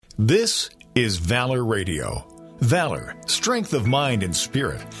This is Valor Radio. Valor, strength of mind and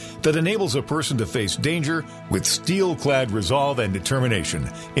spirit that enables a person to face danger with steel-clad resolve and determination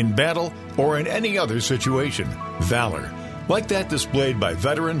in battle or in any other situation. Valor, like that displayed by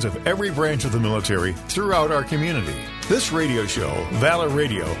veterans of every branch of the military throughout our community. This radio show, Valor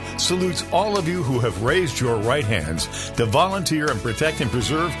Radio, salutes all of you who have raised your right hands to volunteer and protect and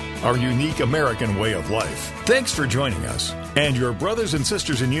preserve our unique American way of life. Thanks for joining us and your brothers and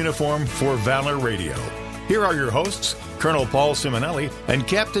sisters in uniform for Valor Radio. Here are your hosts, Colonel Paul Simonelli and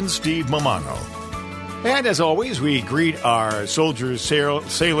Captain Steve Mamano. And as always, we greet our soldiers,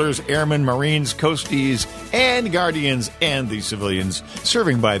 sailors, airmen, Marines, coasties, and guardians, and the civilians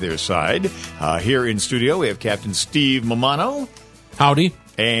serving by their side. Here in studio, we have Captain Steve Mamano. Howdy.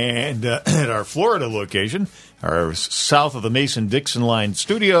 And at our Florida location, our south of the Mason-Dixon line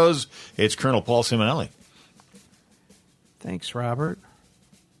studios, it's Colonel Paul Simonelli. Thanks, Robert.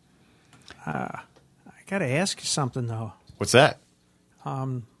 I got to ask you something, though. What's that?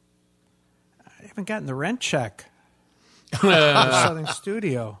 I haven't gotten the rent check for the Southern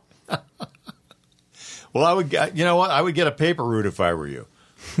Studio. Well, I would get a paper route if I were you.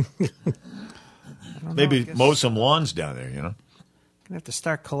 Maybe mow some lawns down there, Gonna have to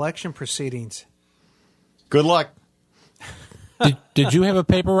start collection proceedings. Good luck. Did you have a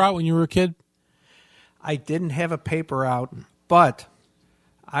paper route when you were a kid? I didn't have a paper route, but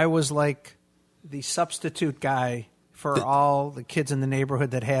I was like the substitute guy for all the kids in the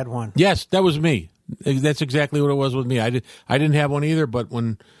neighborhood that had one. Yes, that was me. That's exactly what it was with me. I didn't have one either, but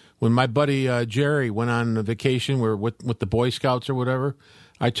when my buddy Jerry went on a vacation with the Boy Scouts or whatever,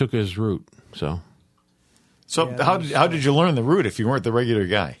 I took his route. So how did you learn the route if you weren't the regular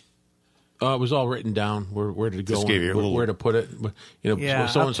guy? It was all written down where to go, where to put it.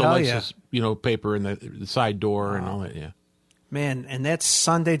 So and so likes this, paper in the side door and all that. Yeah, man, and that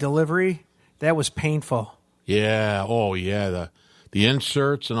Sunday delivery, that was painful. Yeah. Oh, yeah. The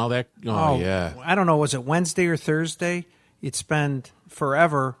inserts and all that. Oh, yeah. I don't know. Was it Wednesday or Thursday? You'd spend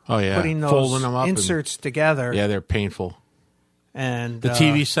forever putting those folding them up inserts together. Yeah, they're painful. And the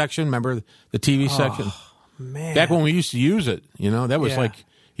TV section, remember the TV section? Man, back when we used to use it, that was like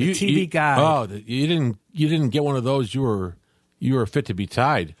the TV guide. Oh, you didn't get one of those. You were fit to be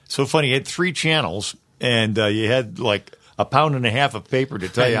tied. So funny. You had 3 channels, and you had like a pound and a half of paper to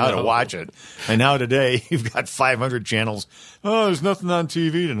tell you how to watch it. And now today, you've got 500 channels. Oh, there's nothing on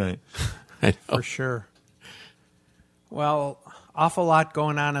TV tonight. For sure. Well, awful lot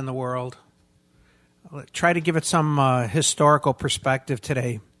going on in the world. I'll try to give it some historical perspective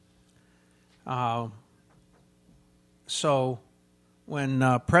today. So,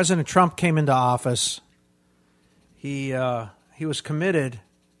 when President Trump came into office, he was committed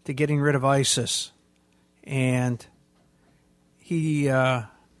to getting rid of ISIS. And he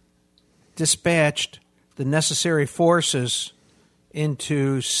dispatched the necessary forces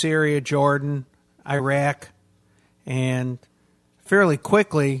into Syria, Jordan, Iraq, and fairly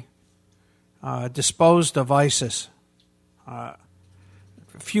quickly disposed of ISIS. A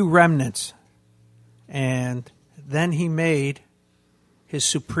few remnants. And then he made his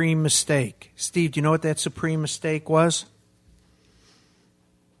supreme mistake. Steve, do you know what that supreme mistake was?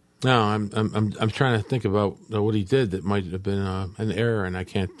 No, I'm trying to think about what he did that might have been an error, and I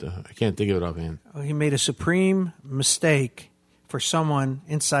can't think of it offhand. Well, he made a supreme mistake for someone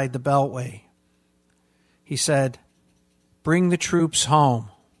inside the Beltway. He said, "Bring the troops home."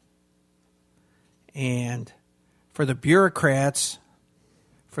 And for the bureaucrats,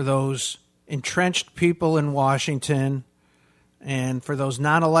 for those entrenched people in Washington, and for those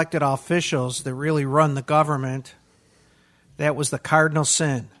non-elected officials that really run the government, that was the cardinal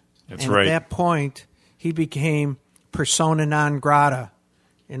sin. That's right. At that point, he became persona non grata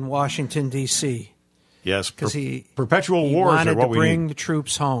in Washington, D.C. Yes, because perpetual he wars wanted are what to we bring need. the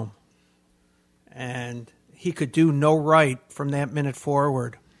troops home. And he could do no right from that minute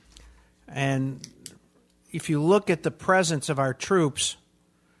forward. And if you look at the presence of our troops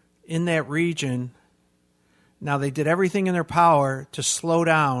in that region, now they did everything in their power to slow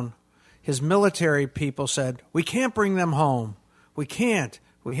down. His military people said, "We can't bring them home. We can't.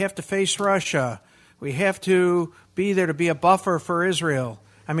 We have to face Russia. We have to be there to be a buffer for Israel."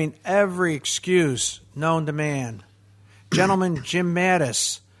 I mean, every excuse known to man. Gentleman Jim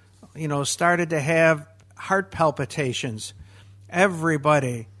Mattis, started to have heart palpitations.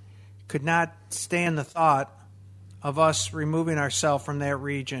 Everybody could not stand the thought of us removing ourselves from that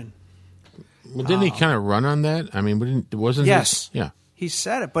region. Well, didn't he kind of run on that? I mean, wasn't yes, yeah, he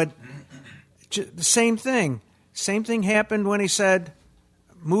said it, but the same thing. Same thing happened when he said,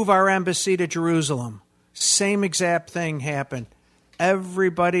 "Move our embassy to Jerusalem." Same exact thing happened.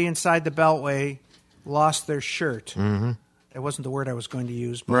 everybody inside the Beltway lost their shirt. Mm-hmm. That wasn't the word I was going to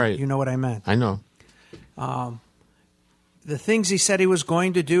use, but Right. you know what I meant. I know. The things he said he was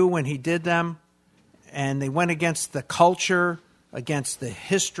going to do when he did them, and they went against the culture, against the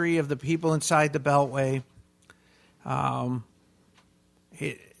history of the people inside the Beltway.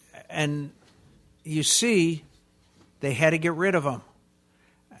 And you see, they had to get rid of him.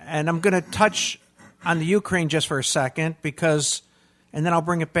 And I'm going to touch on the Ukraine just for a second, and then I'll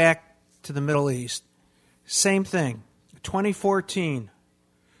bring it back to the Middle East. Same thing. 2014,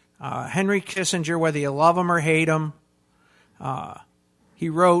 Henry Kissinger, whether you love him or hate him, he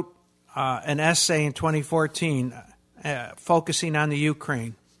wrote an essay in 2014 focusing on the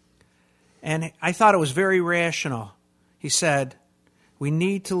Ukraine. And I thought it was very rational. He said, we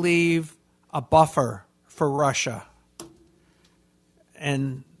need to leave a buffer for Russia.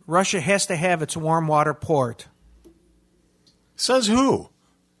 And Russia has to have its warm water port. Says who?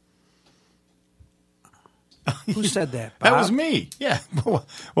 Who said that, Bob? That was me. Yeah. Well,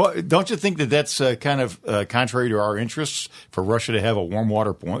 don't you think that that's kind of contrary to our interests for Russia to have a warm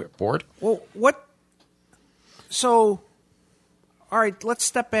water port? Well, what? So, all right, let's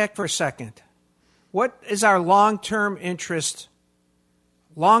step back for a second. What is our long-term interest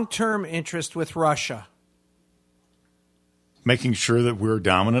with Russia? Making sure that we're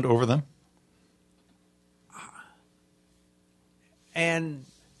dominant over them? And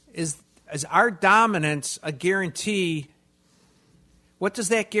is our dominance a guarantee? What does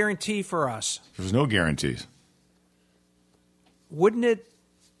that guarantee for us? There's no guarantees. Wouldn't it?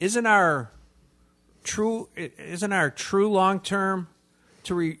 Isn't our true long term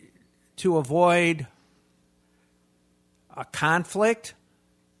to avoid a conflict?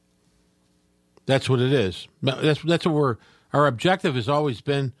 That's what it is. That's what our objective has always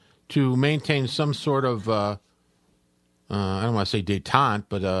been, to maintain some sort of I don't want to say détente,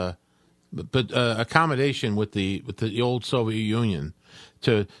 but accommodation with the old Soviet Union,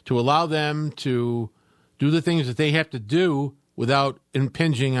 to allow them to do the things that they have to do without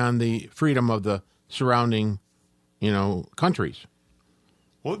impinging on the freedom of the surrounding, countries.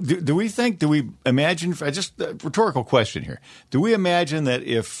 Well, do we imagine, just a rhetorical question here, do we imagine that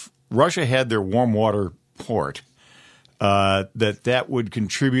if Russia had their warm water port, that would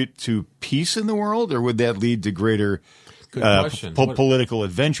contribute to peace in the world, or would that lead to greater political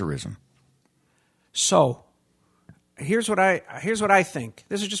adventurism? So, here's what I think.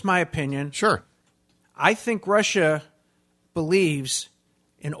 This is just my opinion. Sure. I think Russia believes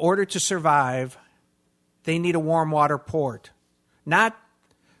in order to survive, they need a warm water port. Not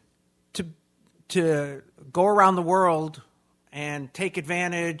to go around the world and take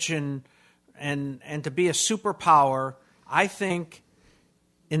advantage and to be a superpower. I think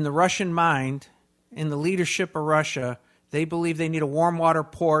in the Russian mind, in the leadership of Russia, they believe they need a warm water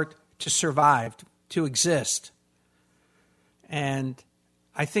port to survive, to exist. And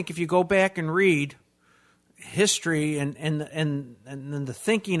I think if you go back and read history and the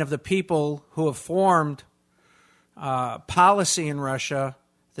thinking of the people who have formed policy in Russia,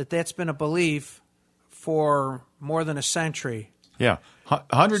 that's been a belief for more than a century. Yeah,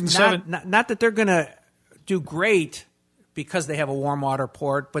 107. Not that they're going to do great because they have a warm water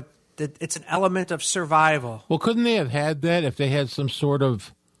port, but that it's an element of survival. Well, couldn't they have had that if they had some sort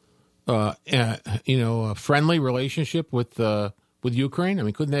of, a friendly relationship with Ukraine? I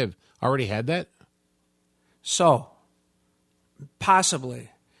mean, couldn't they have already had that? So,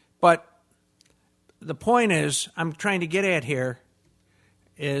 possibly. But the point is, I'm trying to get at here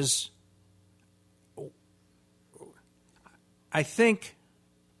is, I think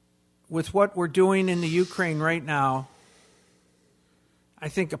with what we're doing in the Ukraine right now, I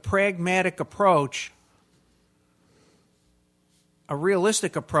think a pragmatic approach, a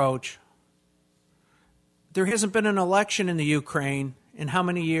realistic approach, there hasn't been an election in the Ukraine in how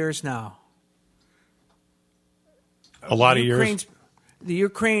many years now? A lot of years. The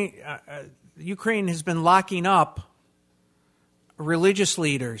Ukraine has been locking up religious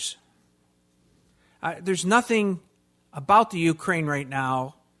leaders. There's nothing about the Ukraine right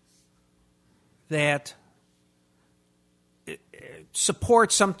now that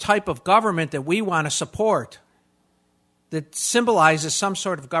supports some type of government that we want to support, that symbolizes some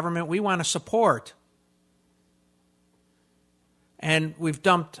sort of government we want to support. And we've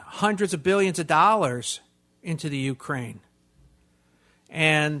dumped hundreds of billions of dollars into the Ukraine.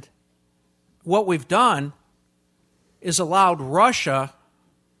 And what we've done is allowed Russia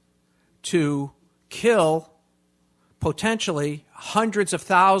to kill potentially hundreds of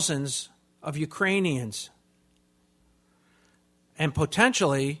thousands of Ukrainians. And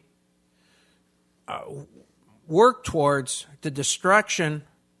potentially, work towards the destruction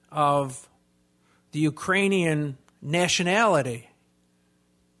of the Ukrainian nationality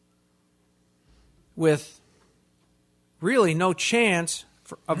with really no chance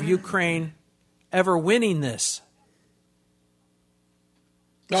of Ukraine ever winning this.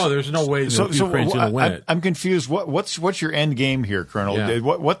 No, there's no way Ukraine's going to win it. I'm confused. What's your end game here, Colonel? Yeah.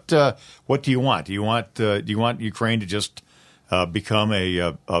 What do you want? Do you want Ukraine to just become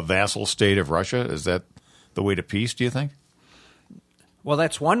a vassal state of Russia? Is that the way to peace, do you think? Well,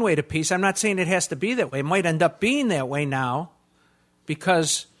 that's one way to peace. I'm not saying it has to be that way. It might end up being that way now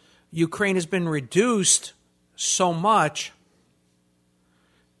because Ukraine has been reduced so much.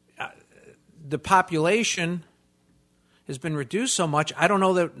 The population has been reduced so much. I don't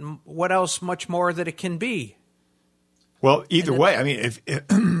know that what else much more that it can be. Well, either way, I mean,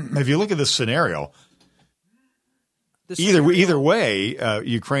 if you look at this scenario, either way,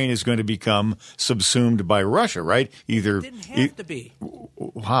 Ukraine is going to become subsumed by Russia, right? It didn't have to be.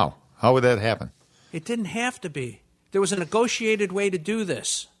 How? How would that happen? It didn't have to be. There was a negotiated way to do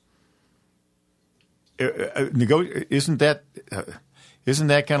this. Isn't that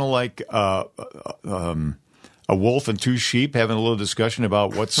kind of like a wolf and two sheep having a little discussion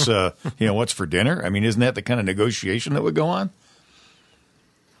about what's what's for dinner? I mean, isn't that the kind of negotiation that would go on?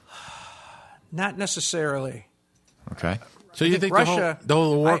 Not necessarily. Okay. So you think Russia, the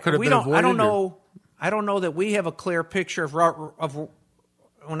whole war could have been avoided? I don't know that we have a clear picture of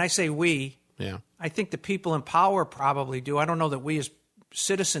when I say we. Yeah. I think the people in power probably do. I don't know that we as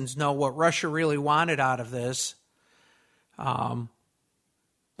citizens know what Russia really wanted out of this. Well,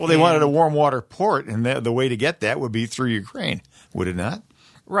 they wanted a warm water port, and the way to get that would be through Ukraine, would it not?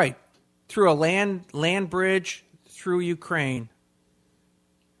 Right. Through a land bridge through Ukraine.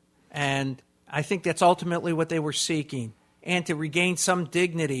 And I think that's ultimately what they were seeking, and to regain some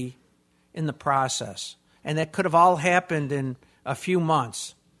dignity in the process. And that could have all happened in a few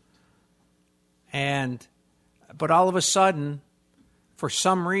months. But all of a sudden, for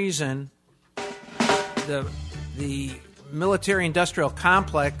some reason, the military-industrial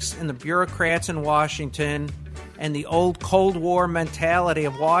complex and the bureaucrats in Washington and the old Cold War mentality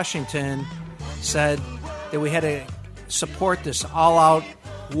of Washington said that we had to support this all-out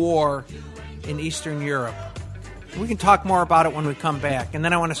war in Eastern Europe. We can talk more about it when we come back. And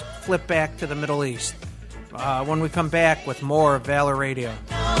then I want to flip back to the Middle East when we come back with more of Valor Radio.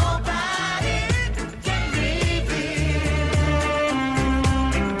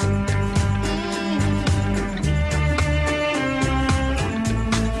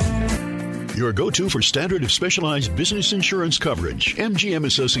 Your go-to for standard of specialized business insurance coverage. MGM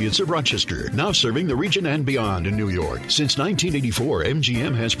Associates of Rochester, now serving the region and beyond in New York. Since 1984,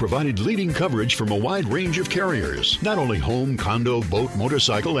 MGM has provided leading coverage from a wide range of carriers. Not only home, condo, boat,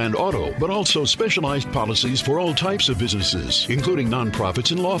 motorcycle, and auto, but also specialized policies for all types of businesses, including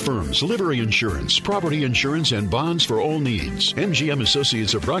nonprofits and law firms, livery insurance, property insurance, and bonds for all needs. MGM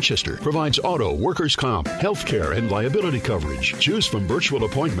Associates of Rochester provides auto, workers' comp, health care, and liability coverage. Choose from virtual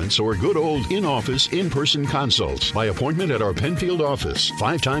appointments or good old in-office, in-person consults by appointment at our Penfield office.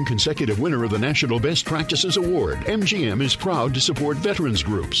 5-time consecutive winner of the National Best Practices Award, MGM is proud to support veterans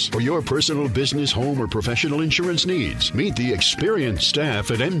groups. For your personal, business, home, or professional insurance needs, meet the experienced staff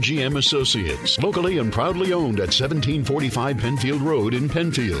at MGM Associates. Locally and proudly owned at 1745 Penfield Road in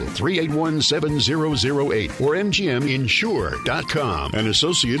Penfield, 381-7008 or MGMinsure.com. An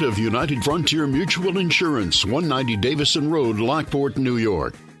associate of United Frontier Mutual Insurance, 190 Davison Road, Lockport, New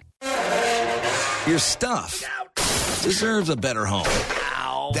York. Your stuff deserves a better home.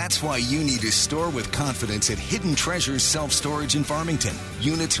 That's why you need to store with confidence at Hidden Treasures Self-Storage in Farmington.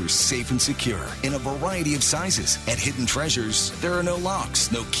 Units are safe and secure in a variety of sizes. At Hidden Treasures, there are no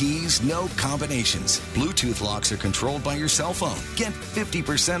locks, no keys, no combinations. Bluetooth locks are controlled by your cell phone. Get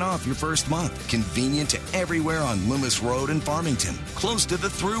 50% off your first month. Convenient to everywhere on Loomis Road in Farmington. Close to the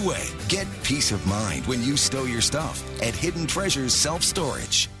Thruway. Get peace of mind when you stow your stuff at Hidden Treasures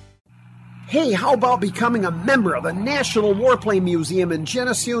Self-Storage. Hey, how about becoming a member of the National Warplane Museum in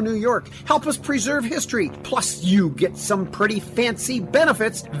Geneseo, New York? Help us preserve history. Plus, you get some pretty fancy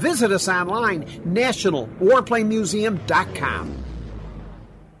benefits. Visit us online, nationalwarplanemuseum.com.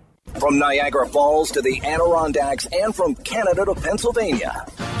 From Niagara Falls to the Adirondacks and from Canada to Pennsylvania,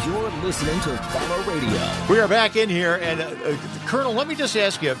 you're listening to Valor Radio. We are back in here, and Colonel, let me just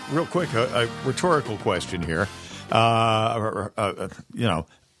ask you real quick a rhetorical question here.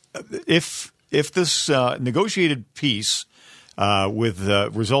 If this negotiated peace with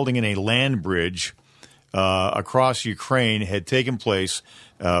resulting in a land bridge across Ukraine had taken place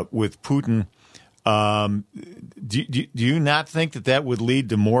with Putin, do you not think that would lead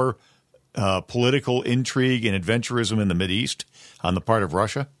to more political intrigue and adventurism in the Mideast on the part of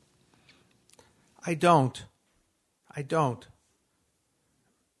Russia? I don't. I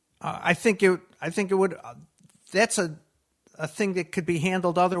think it would. That's a thing that could be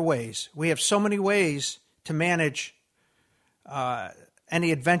handled other ways. We have so many ways to manage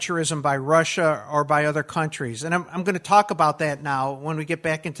any adventurism by Russia or by other countries, and I'm going to talk about that now when we get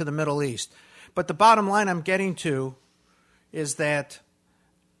back into the Middle East. But the bottom line I'm getting to is that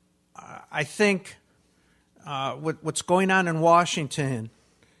I think what's going on in Washington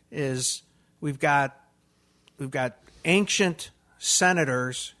is we've got ancient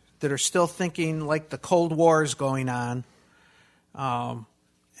senators that are still thinking like the Cold War is going on,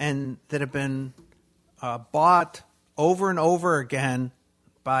 and that have been bought over and over again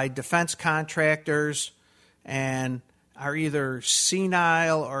by defense contractors and are either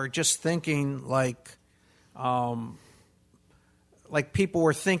senile or just thinking like people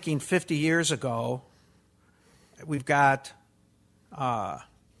were thinking 50 years ago. We've got, and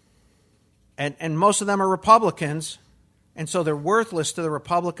most of them are Republicans, and so they're worthless to the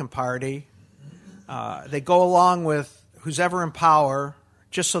Republican Party. They go along with who's ever in power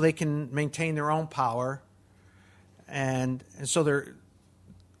just so they can maintain their own power. And so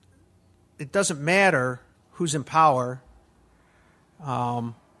it doesn't matter who's in power,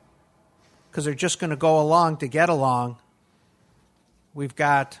 because they're just going to go along to get along. We've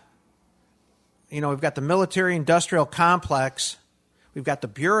got the military-industrial complex. We've got the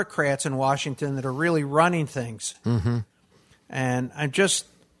bureaucrats in Washington that are really running things. Mm-hmm. And I'm just,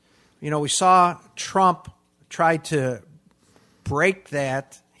 we saw Trump try to break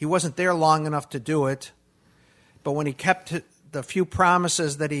that. He wasn't there long enough to do it. But when he kept the few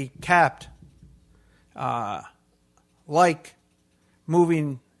promises that he kept, like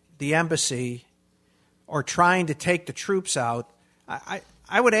moving the embassy or trying to take the troops out,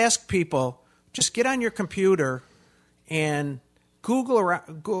 I would ask people, just get on your computer and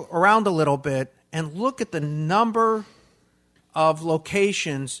go around a little bit and look at the number of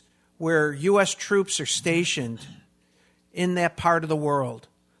locations where U.S. troops are stationed in that part of the world.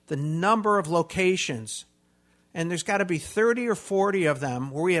 The number of locations. And there's got to be 30 or 40 of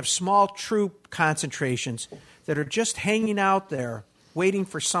them where we have small troop concentrations that are just hanging out there waiting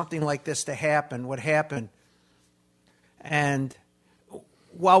for something like this to happen, what happened. And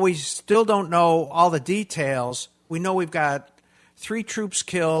while we still don't know all the details, we know we've got 3 troops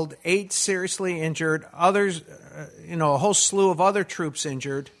killed, 8 seriously injured, others, a whole slew of other troops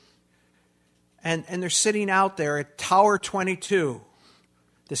injured. And they're sitting out there at Tower 22,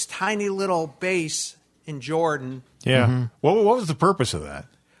 this tiny little base in Jordan. Yeah. Mm-hmm. What was the purpose of that?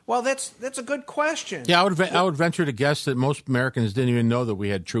 Well, that's a good question. Yeah, I would venture to guess that most Americans didn't even know that we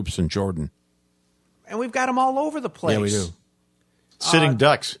had troops in Jordan. And we've got them all over the place. Yeah, we do. Sitting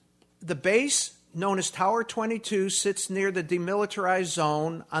ducks. The base, known as Tower 22, sits near the demilitarized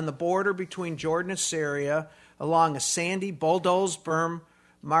zone on the border between Jordan and Syria, along a sandy bulldozed berm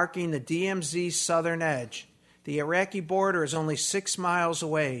marking the DMZ's southern edge. The Iraqi border is only 6 miles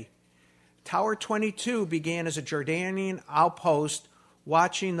away. Tower 22 began as a Jordanian outpost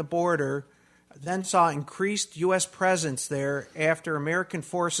watching the border, then saw increased U.S. presence there after American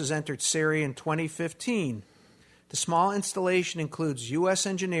forces entered Syria in 2015. The small installation includes U.S.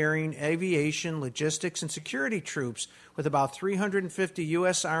 engineering, aviation, logistics, and security troops, with about 350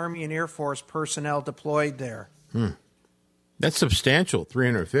 U.S. Army and Air Force personnel deployed there. That's substantial,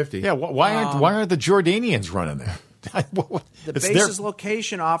 350. Yeah, why aren't the Jordanians running there? The base's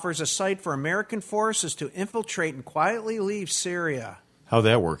location offers a site for American forces to infiltrate and quietly leave Syria. How'd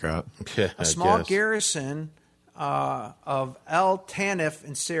that work out? A small garrison of El Tanif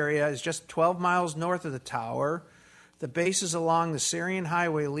in Syria is just 12 miles north of the tower. The base is along the Syrian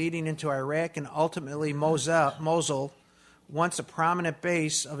highway leading into Iraq and ultimately Mosul, once a prominent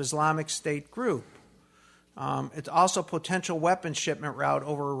base of Islamic State group. It's also a potential weapons shipment route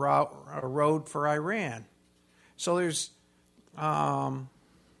over a road for Iran. So there's, it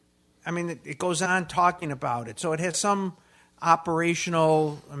goes on talking about it. So it has some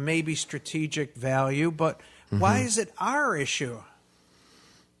operational, maybe strategic value, but why is it our issue?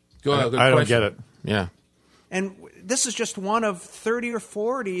 I don't get it. Yeah. And this is just one of 30 or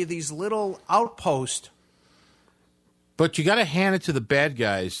 40 of these little outposts. But you got to hand it to the bad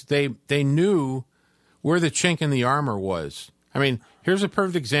guys. They knew where the chink in the armor was. I mean, here's a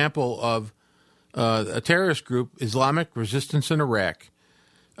perfect example of a terrorist group, Islamic Resistance in Iraq,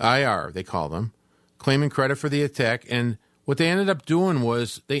 IR, they call them, claiming credit for the attack. And what they ended up doing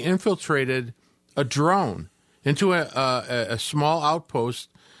was they infiltrated a drone into a small outpost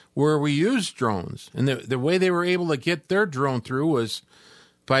where we used drones. And the way they were able to get their drone through was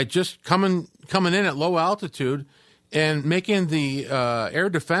by just coming in at low altitude and making the air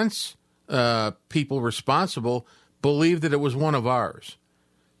defense people responsible believe that it was one of ours.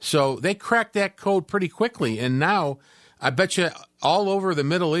 So they cracked that code pretty quickly, and now I bet you all over the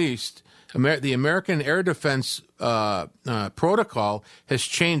Middle East, the American air defense protocol has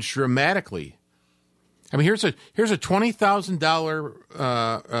changed dramatically. I mean, here's a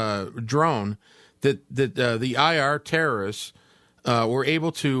 $20,000 drone that the IR terrorists were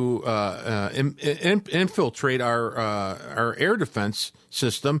able to infiltrate our air defense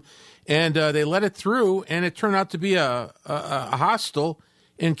system, and they let it through, and it turned out to be a hostile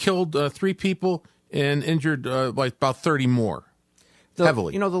and killed 3 people and injured like about 30 more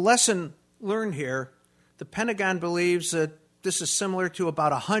heavily. You know, the lesson learned here, the Pentagon believes that this is similar to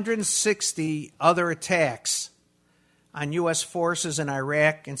about 160 other attacks on U.S. forces in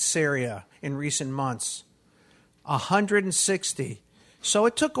Iraq and Syria in recent months. 160. So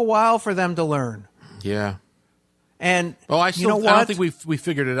it took a while for them to learn. Yeah. And I you know what? don't think we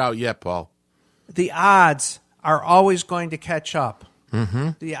figured it out yet, Paul. The odds are always going to catch up. Mm-hmm.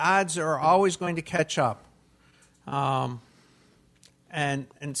 The odds are always going to catch up. And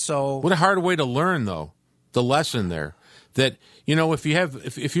so what a hard way to learn, though, the lesson there. That, you know, if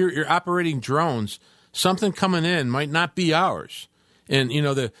you're operating drones, something coming in might not be ours. And, you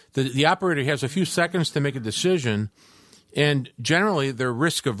know, the operator has a few seconds to make a decision, and generally they're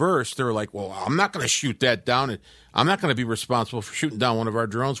risk averse. They're like, well, I'm not going to shoot that down, and I'm not going to be responsible for shooting down one of our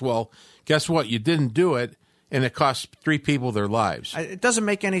drones. Well, guess what? You didn't do it, and it cost 3 people their lives. It doesn't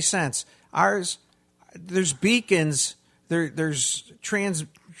make any sense. There's beacons, there's transponders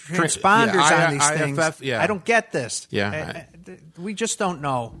on these things. Yeah. I don't get this. Yeah. We just don't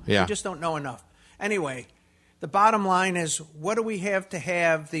know. Yeah. We just don't know enough. Anyway, the bottom line is, what do we have to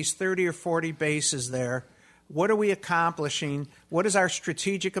have these 30 or 40 bases there? What are we accomplishing? What is our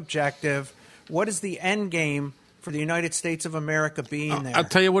strategic objective? What is the end game for the United States of America being there? I'll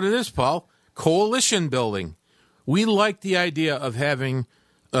tell you what it is, Paul. Coalition building. We like the idea of having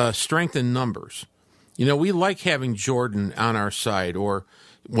strength in numbers. You know, we like having Jordan on our side, or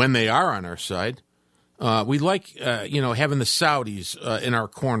when they are on our side. We like, having the Saudis in our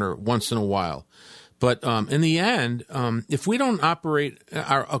corner once in a while. But in the end, if we don't operate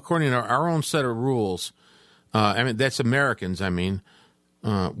according to our own set of rules, that's Americans, we're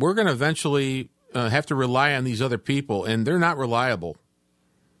going to eventually have to rely on these other people, and they're not reliable.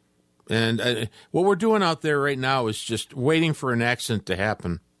 And what we're doing out there right now is just waiting for an accident to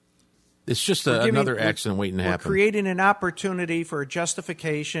happen. It's just another accident waiting to happen. We're creating an opportunity for a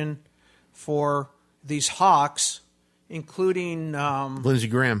justification for these hawks, including Lindsey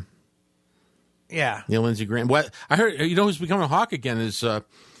Graham. Yeah, Lindsey Graham. What I heard, who's becoming a hawk again is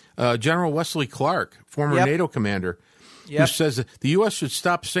General Wesley Clark, former NATO commander, who says that the U.S. should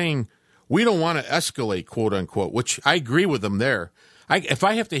stop saying we don't want to escalate, quote unquote. Which I agree with them there. If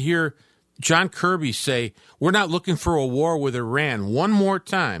I have to hear John Kirby say we're not looking for a war with Iran one more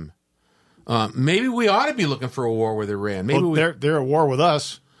time, maybe we ought to be looking for a war with Iran. Maybe they're at war with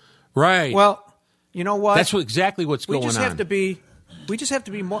us, right? Well, you know what? That's exactly what's going on. We just have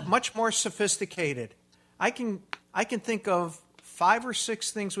to be much more sophisticated. I can think of 5 or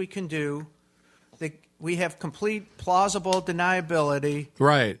 6 things we can do that we have complete plausible deniability.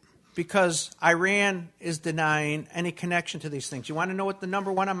 Right. Because Iran is denying any connection to these things. You want to know what the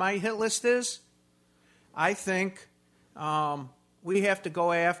number 1 on my hit list is? I think we have to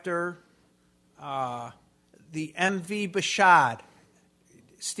go after the MV Bashad.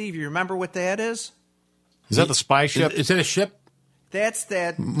 Steve, you remember what that is? Is that the spy ship? Is it a ship? That's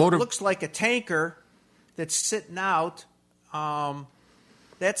that looks like a tanker that's sitting out.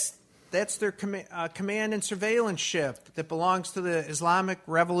 That's their command and surveillance ship that belongs to the Islamic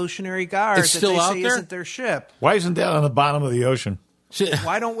Revolutionary Guard. It's still out there? Isn't their ship. Why isn't that on the bottom of the ocean?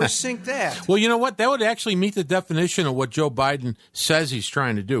 Why don't we sink that? Well, you know what? That would actually meet the definition of what Joe Biden says he's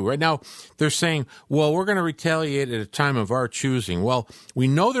trying to do. Right now, they're saying, well, we're going to retaliate at a time of our choosing. Well, we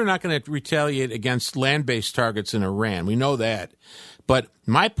know they're not going to retaliate against land-based targets in Iran. We know that. But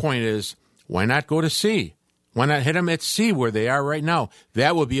my point is, why not go to sea? Why not hit them at sea where they are right now?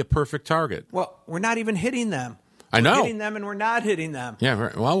 That would be a perfect target. Well, we're not even hitting them. I know. We're hitting them and we're not hitting them. Yeah,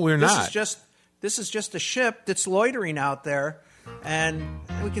 right. Well, we're not. This is just a ship that's loitering out there. And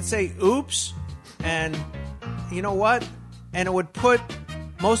we can say, oops, and you know what? And it would put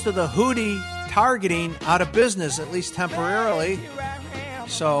most of the Houthi targeting out of business, at least temporarily.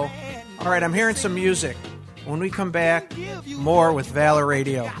 So, all right, I'm hearing some music. When we come back, more with Valor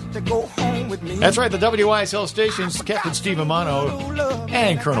Radio. That's right, the WISL stations, Captain Steve Amano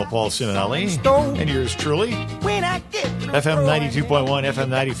and Colonel Paul Sinanelli, and yours truly. When I get FM 92.1, FM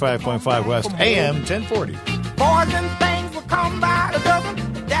 95.5 West, AM 1040. Boys and things will come by the dozen.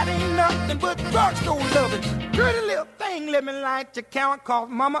 That ain't nothing but drugstore loving. Pretty little thing, let me light your count. Cause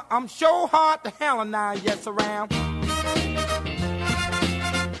mama, I'm sure hard to handle now, yes around.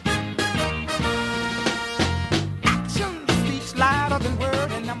 Action speaks louder than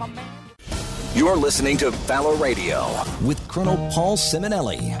word, and I'm a man. You're listening to Valor Radio with Colonel Paul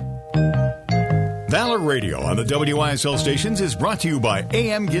Simonelli. Valor Radio on the WISL stations is brought to you by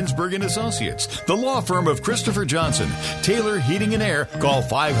A.M. Ginsberg & Associates, the law firm of Christopher Johnson, Taylor Heating and Air. Call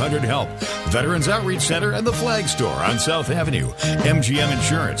 500-HELP. Veterans Outreach Center and the Flag Store on South Avenue, MGM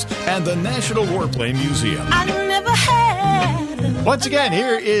Insurance, and the National Warplane Museum. I never had. Once again,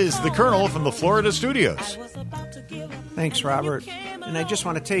 here is the Colonel from the Florida studios. Thanks, Robert. And I just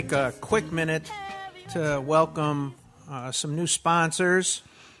want to take a quick minute to welcome some new sponsors.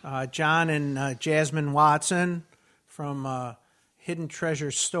 John and Jasmine Watson from Hidden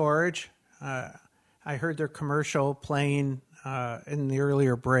Treasure Storage. I heard their commercial playing in the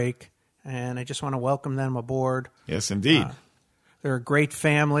earlier break, and I just want to welcome them aboard. Yes, indeed. They're a great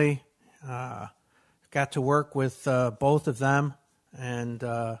family. Got to work with both of them, and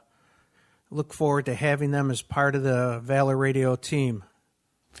look forward to having them as part of the Valor Radio team.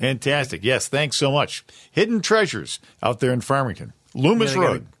 Fantastic. Yes, thanks so much. Hidden Treasures out there in Farmington. Loomis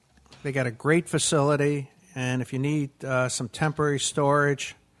Road. They got a great facility, and if you need some temporary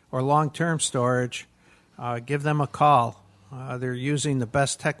storage or long-term storage, give them a call. They're using the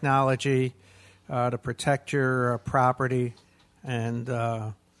best technology to protect your property, and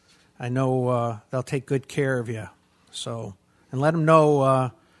I know they'll take good care of you. So, and let them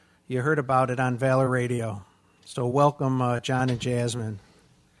know you heard about it on Valor Radio. So welcome, John and Jasmine.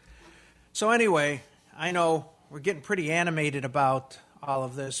 So anyway, I know we're getting pretty animated about all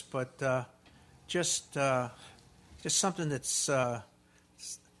of this, but just something that's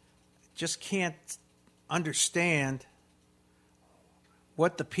just can't understand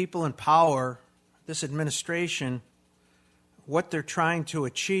what the people in power, this administration, what they're trying to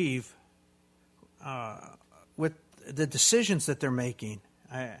achieve with the decisions that they're making.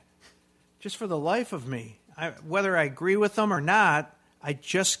 Just for the life of me, whether I agree with them or not, I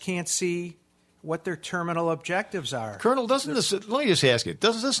just can't see what their terminal objectives are. Colonel, let me just ask you,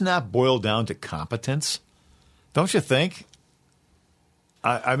 does this not boil down to competence? Don't you think?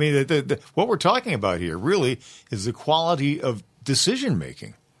 I mean, what we're talking about here really is the quality of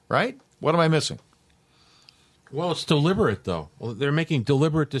decision-making, right? What am I missing? Well, it's deliberate, though. Well, they're making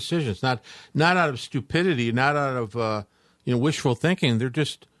deliberate decisions, not out of stupidity, not out of wishful thinking. They're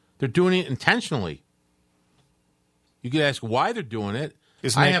doing it intentionally. You could ask why they're doing it.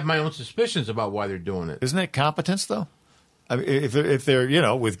 I have my own suspicions about why they're doing it. Isn't that competence, though? I mean, if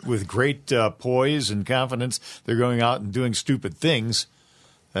they're with great poise and confidence, they're going out and doing stupid things.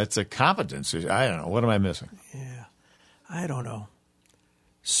 That's a competence. I don't know. What am I missing? Yeah, I don't know.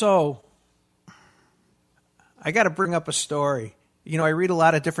 So I got to bring up a story. I read a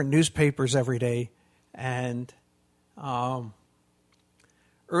lot of different newspapers every day, and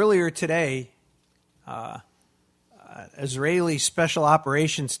earlier today, Israeli Special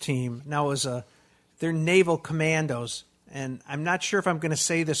Operations Team, they're naval commandos, and I'm not sure if I'm going to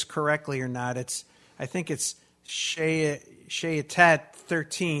say this correctly or not. I think it's Shayatet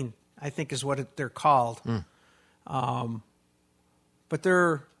 13, I think is what they're called. But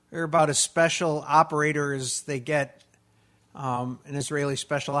they're about as special operator as they get in Israeli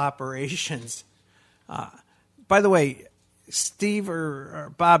Special Operations. By the way, Steve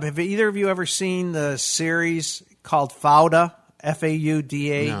or Bob, have either of you ever seen the series called Fauda,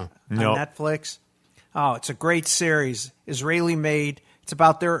 F-A-U-D-A, on Netflix? Oh, it's a great series, Israeli-made. It's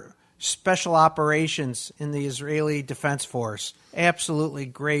about their special operations in the Israeli Defense Force. Absolutely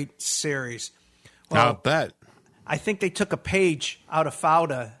great series. Well, I'll bet. I think they took a page out of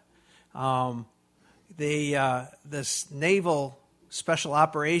Fauda. This naval special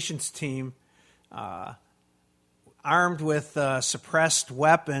operations team, armed with suppressed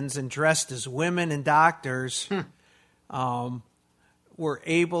weapons and dressed as women and doctors, were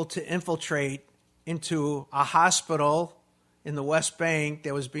able to infiltrate into a hospital in the West Bank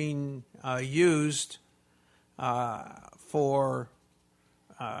that was being used for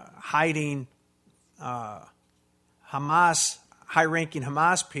hiding Hamas, high-ranking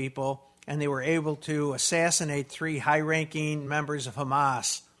Hamas people, and they were able to assassinate 3 high-ranking members of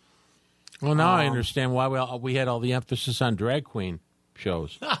Hamas. Well, now I understand why we had all the emphasis on drag queen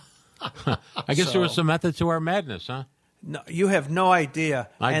shows. I guess there was some method to our madness, huh? No, you have no idea.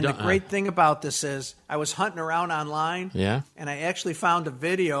 The great thing about this is I was hunting around online, and I actually found a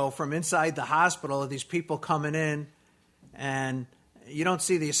video from inside the hospital of these people coming in and you don't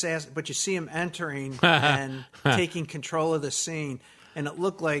see the assassin, but you see him entering and taking control of the scene, and it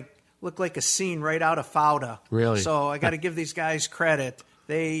looked like a scene right out of Fauda. Really? So I got to give these guys credit.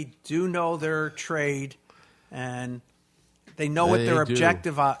 They do know their trade, and they know what their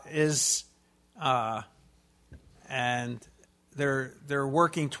objective is, and they're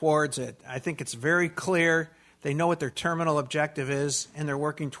working towards it. I think it's very clear. They know what their terminal objective is, and they're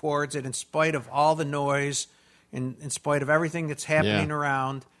working towards it in spite of all the noise, in spite of everything that's happening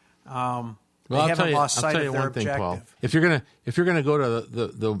around. They haven't lost sight of their objective. Paul. If you're gonna go to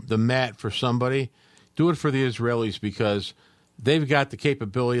the mat for somebody, do it for the Israelis, because they've got the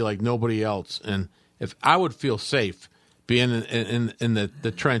capability like nobody else. And if I would feel safe being in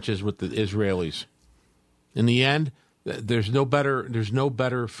the trenches with the Israelis, in the end, there's no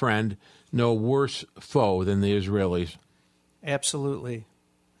better friend, no worse foe than the Israelis. Absolutely.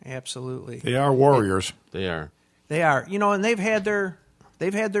 They are warriors. They are. And they've had their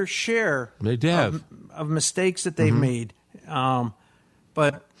share of mistakes that they've made.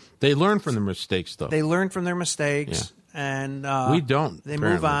 But they learn from their mistakes, though. They learn from their mistakes, and we don't. They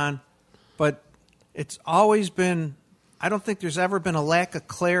move on. But it's always been, I don't think there's ever been a lack of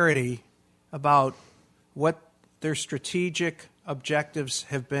clarity about what their strategic objectives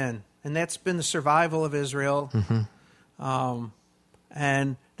have been. And that's been the survival of Israel.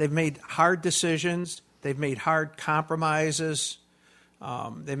 And they've made hard decisions. They've made hard compromises.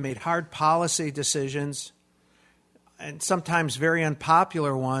 They've made hard policy decisions, and sometimes very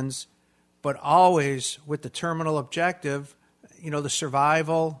unpopular ones, but always with the terminal objective, the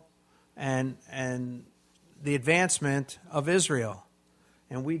survival and the advancement of Israel.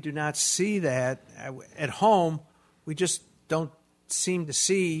 And we do not see that at home. We just don't seem to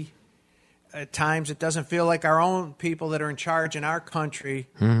see. At times, it doesn't feel like our own people that are in charge in our country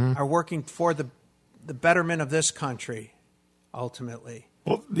are working for the betterment of this country, ultimately.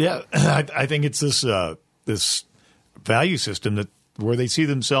 Well, yeah, I think it's this value system where they see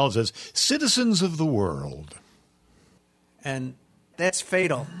themselves as citizens of the world, and that's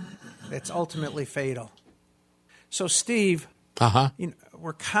fatal. That's ultimately fatal. So, Steve,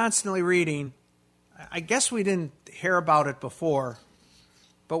 we're constantly reading. I guess we didn't hear about it before,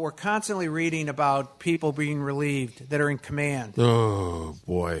 but we're constantly reading about people being relieved that are in command. Oh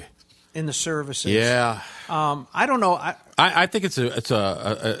boy. In the services, yeah. I don't know. I think it's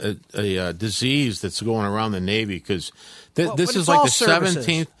a disease that's going around the Navy, because this is like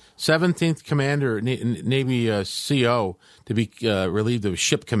the 17th commander, Navy CO, to be relieved of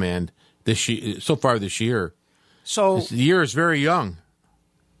ship command this year, so far this year. So the year is very young.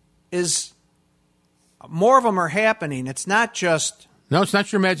 Is more of them are happening? It's not just it's not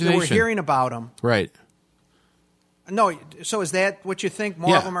your imagination. We're hearing about them, right? No, so is that what you think?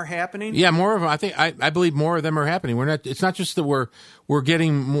 More of them are happening? Yeah, more of them. I believe more of them are happening. We're not. It's not just that we're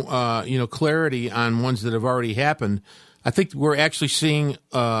getting clarity on ones that have already happened. I think we're actually seeing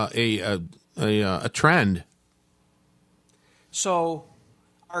a trend. So,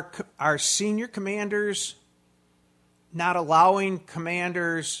 are senior commanders not allowing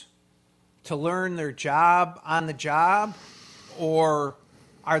commanders to learn their job on the job, or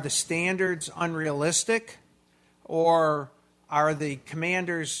are the standards unrealistic? Or are the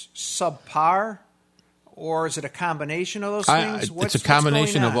commanders subpar? Or is it a combination of those things? It's a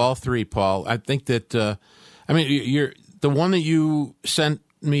combination of all three, Paul. I think that, you're the one that you sent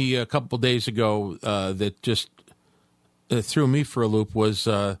me a couple days ago that just threw me for a loop was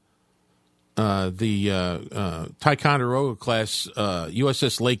the Ticonderoga class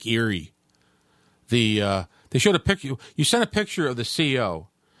USS Lake Erie. They showed a picture. You sent a picture of the CO,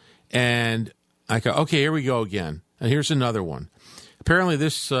 and I go, okay, here we go again. And here's another one. Apparently,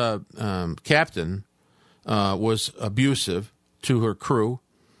 this captain was abusive to her crew,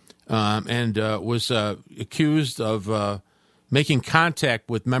 and was accused of making contact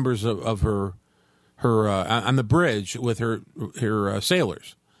with members of her on the bridge with her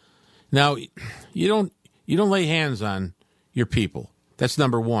sailors. Now, you don't lay hands on your people. That's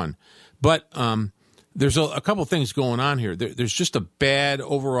number one. But there's a couple things going on here. There's just a bad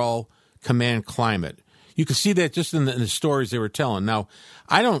overall command climate. You can see that just in the stories they were telling. Now,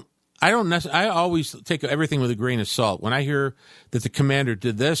 I always take everything with a grain of salt. When I hear that the commander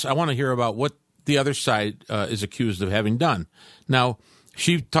did this, I want to hear about what the other side is accused of having done. Now,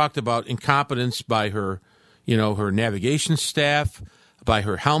 she talked about incompetence by her navigation staff, by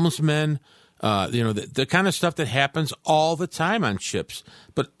her helmsmen, the kind of stuff that happens all the time on ships.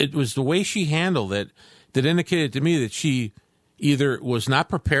 But it was the way she handled it that indicated to me that she either was not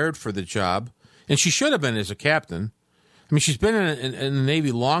prepared for the job, and she should have been as a captain. I mean, she's been in the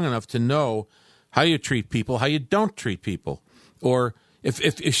Navy long enough to know how you treat people, how you don't treat people, or if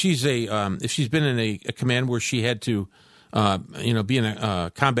she's if she's been in a command where she had to be in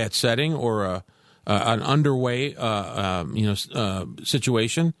a combat setting or an underway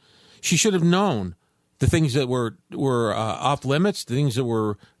situation, she should have known the things that were off limits, the things that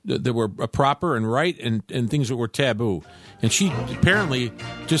were proper and right, and things that were taboo. And she apparently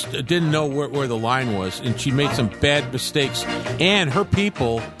just didn't know where the line was, and she made some bad mistakes. And her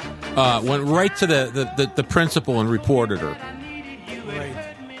people went right to the principal and reported her. Right.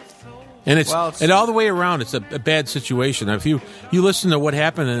 And and all the way around, it's a bad situation. Now, if you listen to what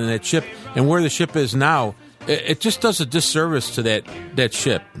happened in that ship and where the ship is now, it just does a disservice to that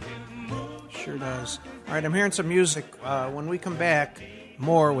ship. Sure does. All right, I'm hearing some music. When we come back,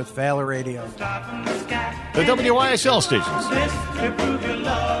 more with Valor Radio. The WYSL stations. To prove your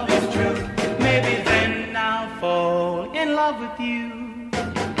love is true. Maybe then I'll fall in love with you.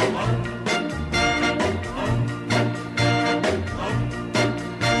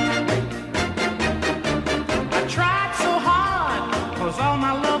 I tried so hard, 'cause all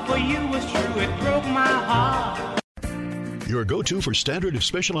my love for you was true. It broke my heart. Your go-to for standard of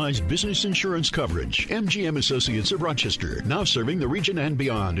specialized business insurance coverage. MGM Associates of Rochester, now serving the region and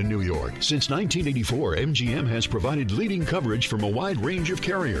beyond in New York. Since 1984, MGM has provided leading coverage from a wide range of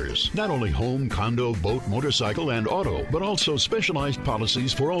carriers. Not only home, condo, boat, motorcycle, and auto, but also specialized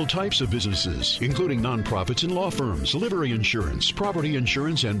policies for all types of businesses, including nonprofits and law firms, livery insurance, property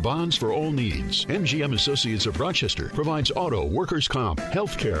insurance, and bonds for all needs. MGM Associates of Rochester provides auto, workers' comp,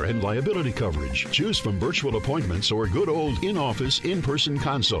 health care, and liability coverage. Choose from virtual appointments or good old in-office, in-person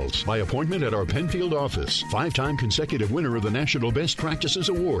consults by appointment at our Penfield office. 5-time consecutive winner of the National Best Practices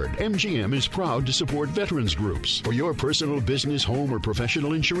Award, MGM is proud to support veterans groups. For your personal, business, home, or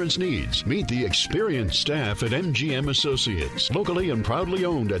professional insurance needs, meet the experienced staff at MGM Associates. Locally and proudly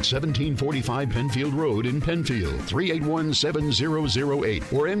owned at 1745 Penfield Road in Penfield,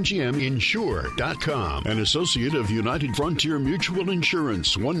 381-7008 or mgminsure.com. An associate of United Frontier Mutual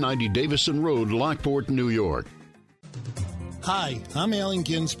Insurance, 190 Davison Road, Lockport, New York. Hi, I'm Alan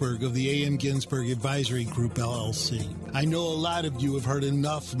Ginsberg of the A.M. Ginsberg Advisory Group, LLC. I know a lot of you have heard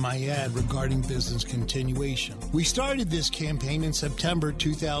enough of my ad regarding business continuation. We started this campaign in September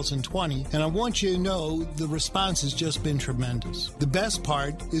 2020, and I want you to know the response has just been tremendous. The best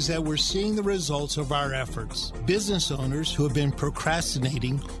part is that we're seeing the results of our efforts. Business owners who have been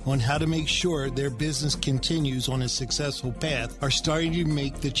procrastinating on how to make sure their business continues on a successful path are starting to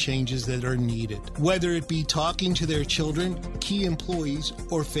make the changes that are needed. Whether it be talking to their children, key employees,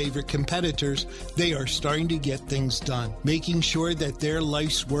 or favorite competitors, they are starting to get things done, making sure that their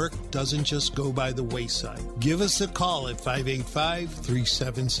life's work doesn't just go by the wayside. Give us a call at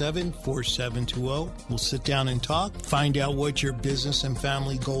 585-377-4720. We'll sit down and talk, find out what your business and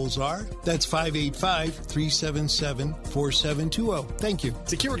family goals are. That's 585-377-4720. Thank you.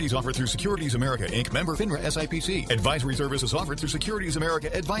 Securities offered through Securities America, Inc., member FINRA SIPC. Advisory services offered through Securities America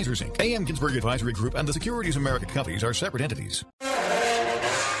Advisors, Inc. A.M. Ginsberg Advisory Group and the Securities America companies are separate entities.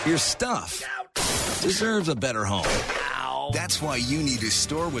 Your stuff deserves a better home. That's why you need a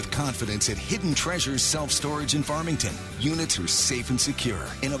store with confidence at Hidden Treasures Self-Storage in Farmington. Units are safe and secure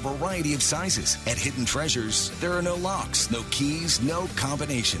in a variety of sizes. At Hidden Treasures, there are no locks, no keys, no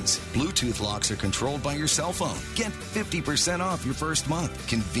combinations. Bluetooth locks are controlled by your cell phone. Get 50% off your first month.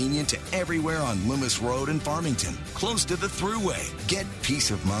 Convenient to everywhere on Loomis Road in Farmington. Close to the Thruway. Get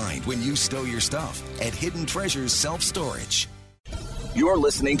peace of mind when you stow your stuff at Hidden Treasures Self-Storage. You're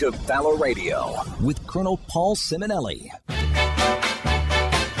listening to Valor Radio with Colonel Paul Simonelli.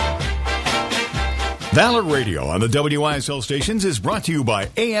 Valor Radio on the WYSL stations is brought to you by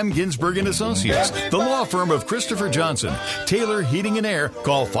A.M. Ginsberg & Associates, the law firm of Christopher Johnson, Taylor Heating and Air.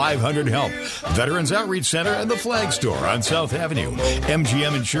 Call 500-HELP, Veterans Outreach Center and the Flag Store on South Avenue,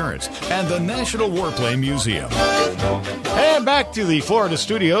 MGM Insurance, and the National Warplane Museum. And back to the Florida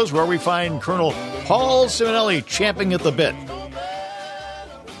studios where we find Colonel Paul Simonelli champing at the bit.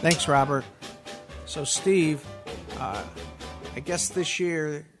 Thanks, Robert. So, Steve, I guess this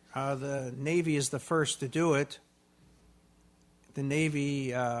year the Navy is the first to do it. The Navy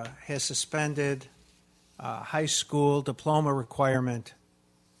has suspended high school diploma requirement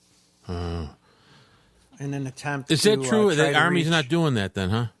in an attempt to... Is that true? The Army's not doing that then,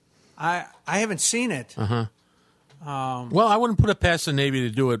 huh? I haven't seen it. Uh-huh. Well, I wouldn't put it past the Navy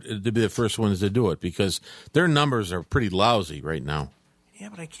to do it, to be the first ones to do it, because their numbers are pretty lousy right now. Yeah,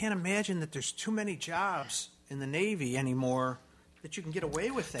 but I can't imagine that there's too many jobs in the Navy anymore that you can get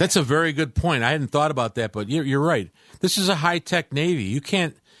away with that. That's a very good point. I hadn't thought about that, but you're right. This is a high-tech Navy. You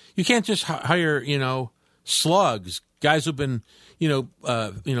can't just hire, slugs guys who've been,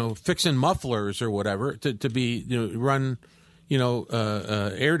 fixing mufflers or whatever to be, run,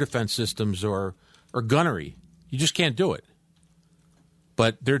 air defense systems or gunnery. You just can't do it.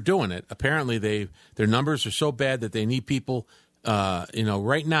 But they're doing it. Apparently, their numbers are so bad that they need people,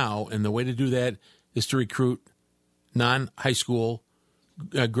 right now. And the way to do that is to recruit non-high school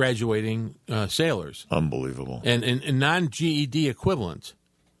graduating sailors. Unbelievable. And non-GED equivalent.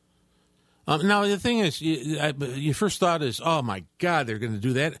 Now, the thing is, your first thought is, oh, my God, they're going to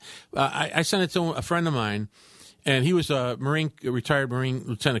do that. I sent it to a friend of mine, and he was a retired Marine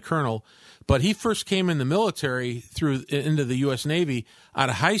lieutenant colonel, but he first came in the military into the U.S. Navy out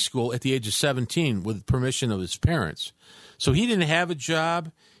of high school at the age of 17 with permission of his parents. So he didn't have a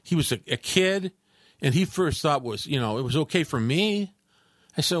job. He was a kid, and he first thought was, it was okay for me.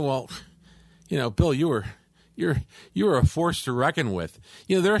 I said, well, Bill, you're a force to reckon with.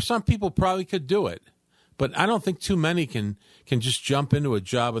 There are some people probably could do it, but I don't think too many can just jump into a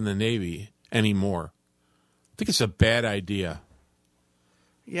job in the Navy anymore. I think it's a bad idea.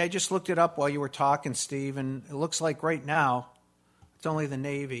 Yeah, I just looked it up while you were talking, Steve, and it looks like right now it's only the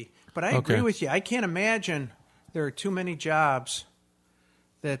Navy. But I agree with you. I can't imagine there are too many jobs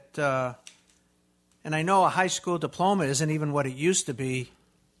that, and I know a high school diploma isn't even what it used to be.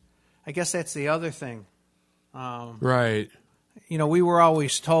 I guess that's the other thing. Right. We were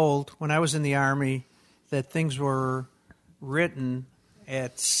always told when I was in the Army that things were written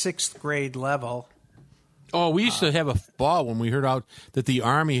at 6th grade level. Oh, we used to have a ball when we heard out that the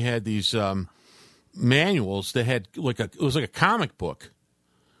Army had these manuals that had it was like a comic book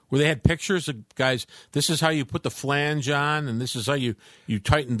where they had pictures of guys. This is how you put the flange on, and this is how you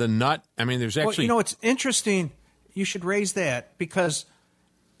tighten the nut. I mean, there's actually. Well, it's interesting. You should raise that because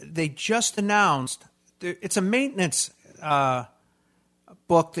they just announced it's a maintenance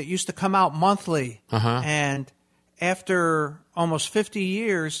book that used to come out monthly, and after almost 50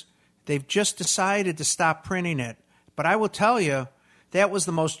 years. They've just decided to stop printing it. But I will tell you, that was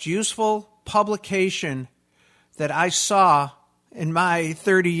the most useful publication that I saw in my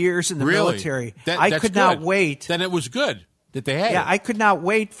 30 years in the military. I could not wait. Then it was good that they had it. Yeah, I could not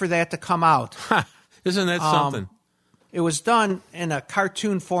wait for that to come out. Isn't that something? It was done in a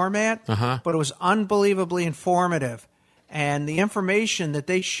cartoon format, but it was unbelievably informative. And the information that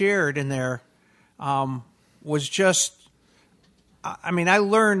they shared in there was just, I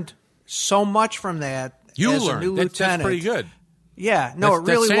learned so much from that. You as learned. A new lieutenant. That's pretty good. Yeah, no, it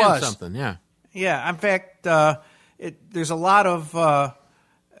really was something. Yeah, yeah. In fact, there's a lot of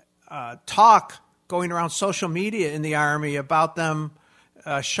talk going around social media in the Army about them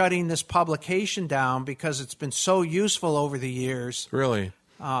shutting this publication down because it's been so useful over the years. Really?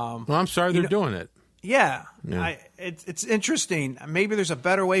 Well, I'm sorry they're doing it. Yeah. It's interesting. Maybe there's a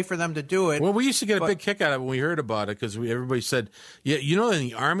better way for them to do it. Well, we used to get a big kick out of it when we heard about it because everybody said, yeah, in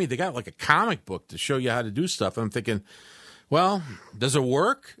the Army, they got like a comic book to show you how to do stuff. And I'm thinking, well, does it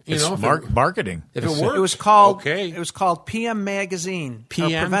work? It's marketing. If it works. It was called PM Magazine.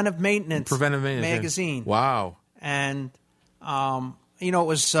 Preventive Maintenance Magazine. Wow. And, it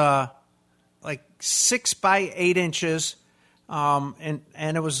was like 6 by 8 inches. And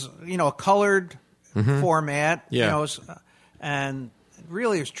it was, a colored format, and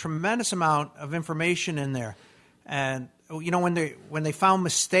really there's a tremendous amount of information in there. And when they found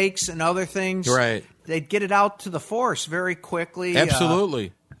mistakes and other things, right, they'd get it out to the force very quickly.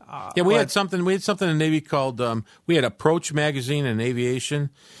 Absolutely. We had something in the Navy called we had Approach magazine in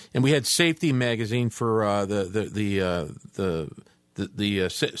aviation, and we had Safety magazine for the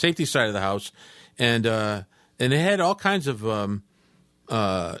safety side of the house, and it had all kinds of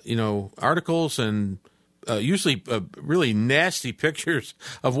articles and usually really nasty pictures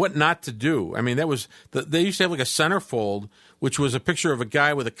of what not to do. I mean, they used to have like a centerfold, which was a picture of a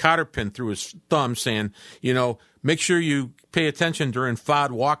guy with a cotter pin through his thumb saying, make sure you pay attention during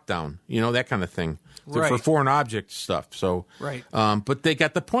FOD walk down, that kind of thing. Right. For foreign object stuff. So, right. But they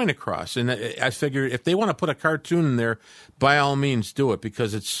got the point across, and I figured if they want to put a cartoon in there, by all means do it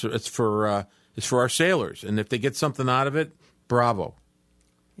because it's for our sailors, and if they get something out of it, bravo.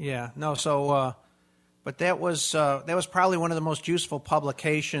 Yeah, no. So, but that was probably one of the most useful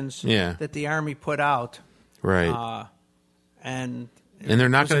publications that the Army put out. Right. And they're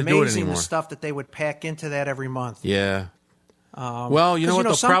not going to do it anymore. The stuff that they would pack into that every month. Yeah. Well, you know what?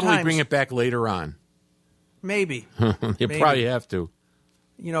 They'll probably bring it back later on. Maybe. They probably have to.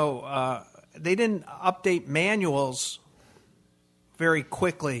 They didn't update manuals very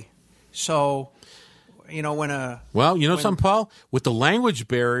quickly. So, something, Paul? With the language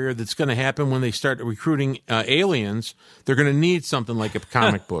barrier that's going to happen when they start recruiting aliens, they're going to need something like a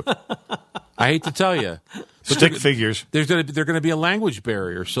comic book. I hate to tell you. Stick figures. There's going to be a language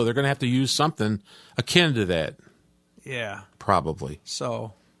barrier, so they're going to have to use something akin to that. Yeah. Probably.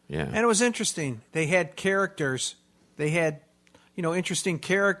 So, yeah. And it was interesting. They had characters. They had, interesting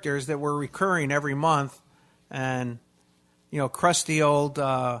characters that were recurring every month. And, crusty old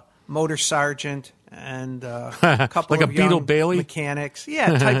motor sergeant and a couple like of a Beetle young Bailey mechanics.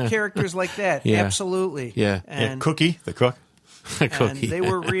 Yeah, type characters like that. Yeah. Absolutely. Yeah. And Cookie, the cook. And they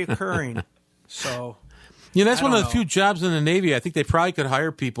were reoccurring. So, that's one of the few jobs in the Navy. I think they probably could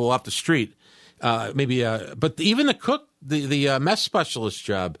hire people off the street. But even the cook, the mess specialist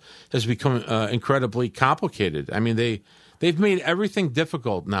job has become incredibly complicated. I mean, they've made everything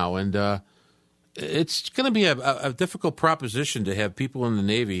difficult now, and it's going to be a difficult proposition to have people in the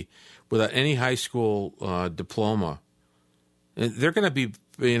Navy without any high school diploma. And they're going to be,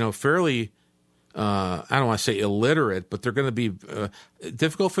 fairly. I don't want to say illiterate, but they're going to be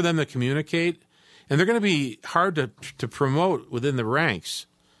difficult for them to communicate, and they're going to be hard to promote within the ranks.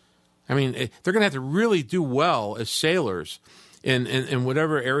 I mean, they're going to have to really do well as sailors in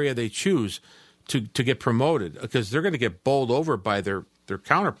whatever area they choose to get promoted, because they're going to get bowled over by their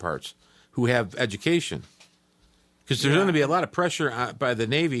counterparts who have education. Because there's going to be a lot of pressure by the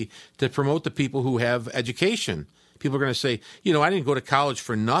Navy to promote the people who have education. People are going to say, I didn't go to college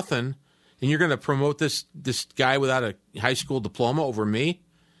for nothing, and you're going to promote this guy without a high school diploma over me?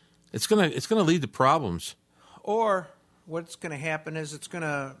 It's going to lead to problems. Or what's going to happen is it's going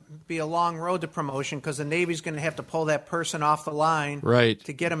to be a long road to promotion, because the Navy's going to have to pull that person off the line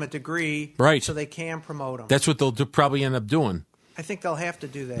to get them a degree so they can promote them. That's what they'll probably end up doing. I think they'll have to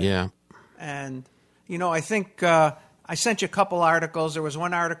do that. Yeah. And, I think I sent you a couple articles. There was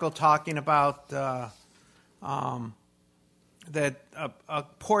one article talking about that a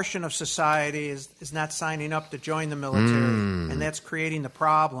portion of society is not signing up to join the military, and that's creating the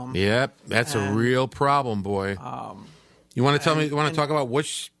problem. Yep, that's a real problem, boy. You want to tell me? You want to talk about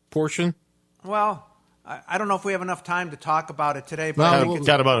which portion? Well, I don't know if we have enough time to talk about it today. But we've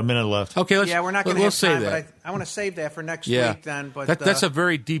got about a minute left. Okay, we're not going to have time. That. But I want to save that for next week. Then, but that's a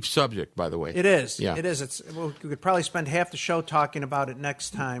very deep subject, by the way. It is. Yeah. It is. We could probably spend half the show talking about it next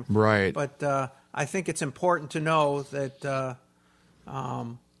time. Right. But I think it's important to know that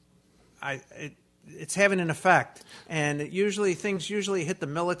it's having an effect, and things usually hit the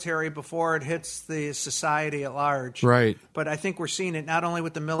military before it hits the society at large. Right. But I think we're seeing it not only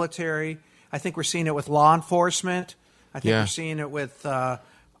with the military. I think we're seeing it with law enforcement. I think we're seeing it with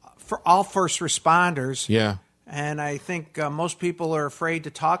for all first responders. Yeah. And I think most people are afraid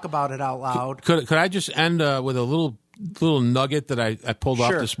to talk about it out loud. Could I just end with a little nugget that I pulled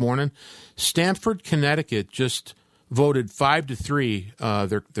off this morning? Stamford, Connecticut just voted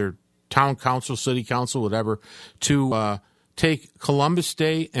 5-3, their town council, city council, whatever, to take Columbus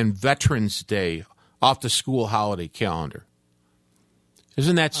Day and Veterans Day off the school holiday calendar.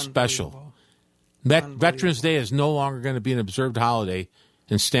 Isn't that special? Veterans Day is no longer going to be an observed holiday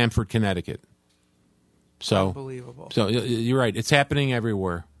in Stamford, Connecticut. So, unbelievable. So you're right. It's happening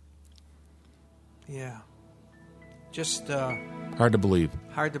everywhere. Yeah. Just hard to believe.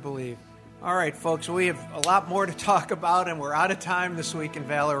 Hard to believe. All right, folks, we have a lot more to talk about, and we're out of time this week in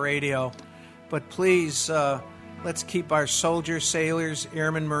Valor Radio. But please, let's keep our soldiers, sailors,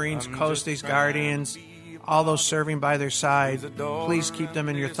 airmen, Marines, Coasties, Guardians, all those serving by their side. Please keep them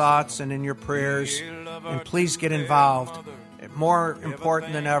in your thoughts and in your prayers, and please get involved. More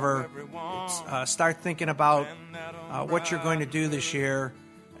important than ever, start thinking about what you're going to do this year,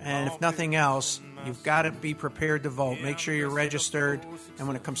 and if nothing else, you've got to be prepared to vote. Make sure you're registered, and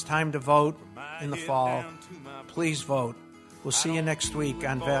when it comes time to vote in the fall, please vote. We'll see you next week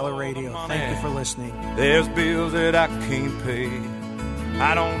on Valor Radio. Thank you for listening. There's bills that I can't pay.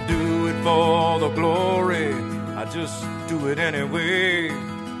 I don't do it for the glory. I just do it anyway.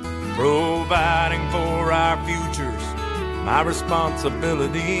 Providing for our futures, my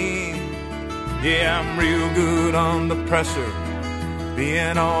responsibility. Yeah, I'm real good under pressure,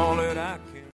 being all that I can.